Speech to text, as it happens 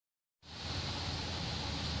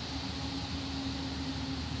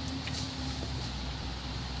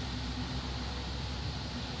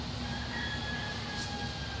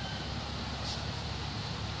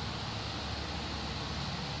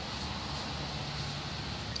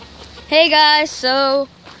Hey guys, so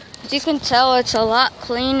as you can tell, it's a lot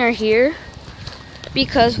cleaner here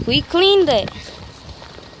because we cleaned it.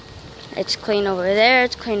 It's clean over there,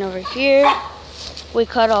 it's clean over here. We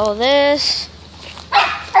cut all this.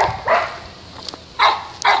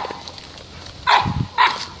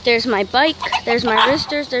 There's my bike, there's my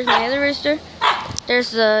roosters, there's my other rooster.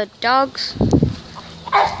 There's the dogs.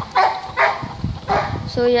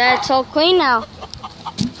 So yeah, it's all clean now.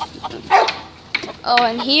 Oh,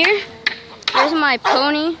 and here's my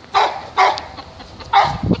pony.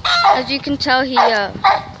 As you can tell, he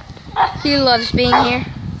loves being here.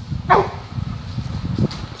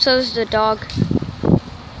 So does the dog,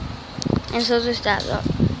 and so does that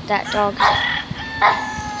dog.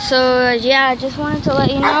 So yeah, I just wanted to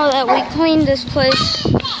let you know that we cleaned this place.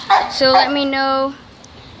 So let me know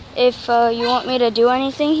if you want me to do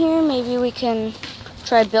anything here. Maybe we can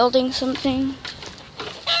try building something.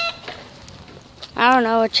 I don't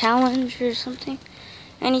know, a challenge or something.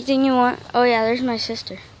 Anything you want. Oh yeah, there's my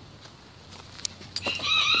sister.